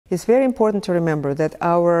It's very important to remember that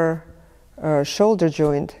our shoulder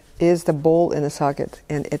joint is the ball in a socket,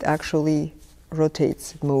 and it actually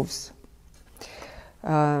rotates, it moves.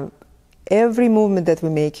 Every movement that we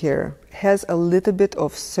make here has a little bit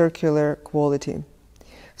of circular quality.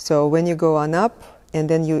 So when you go on up, and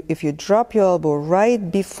then if you drop your elbow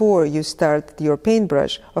right before you start your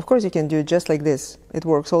paintbrush, of course you can do it just like this. It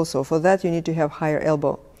works also. For that you need to have higher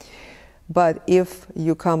elbow. But if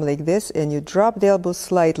you come like this and you drop the elbow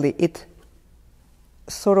slightly, it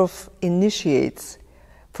sort of initiates,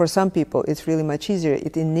 for some people it's really much easier,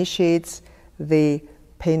 it initiates the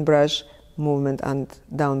paintbrush movement on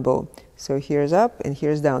down bow. So here's up and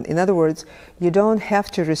here's down. In other words, you don't have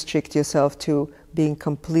to restrict yourself to being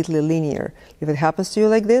completely linear. If it happens to you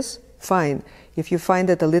like this, fine. If you find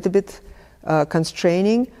it a little bit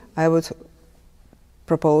constraining, I would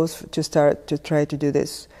propose to try to do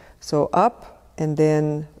this. So up, and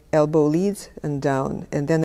then elbow leads and down, and then